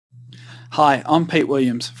Hi, I'm Pete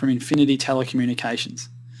Williams from Infiniti Telecommunications,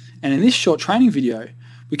 and in this short training video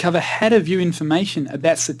we cover how to view information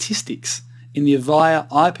about statistics in the Avaya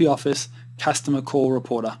IP Office Customer Call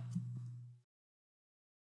Reporter.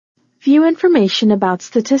 View information about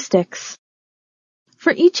statistics.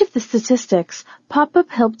 For each of the statistics, pop-up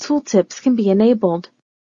help tooltips can be enabled.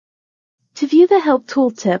 To view the help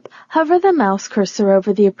tooltip, hover the mouse cursor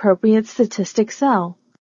over the appropriate statistic cell.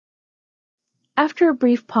 After a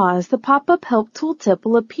brief pause, the pop-up help tooltip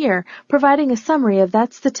will appear, providing a summary of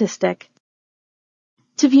that statistic.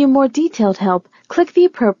 To view more detailed help, click the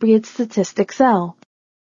appropriate statistic cell.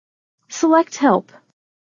 Select Help.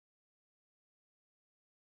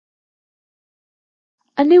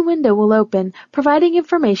 A new window will open, providing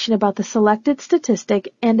information about the selected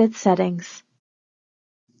statistic and its settings.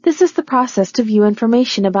 This is the process to view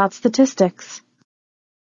information about statistics.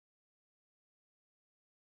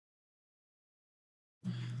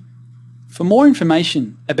 For more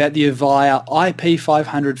information about the Avaya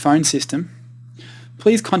IP500 phone system,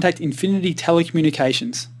 please contact Infiniti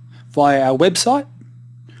Telecommunications via our website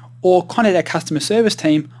or contact our customer service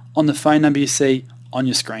team on the phone number you see on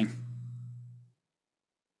your screen.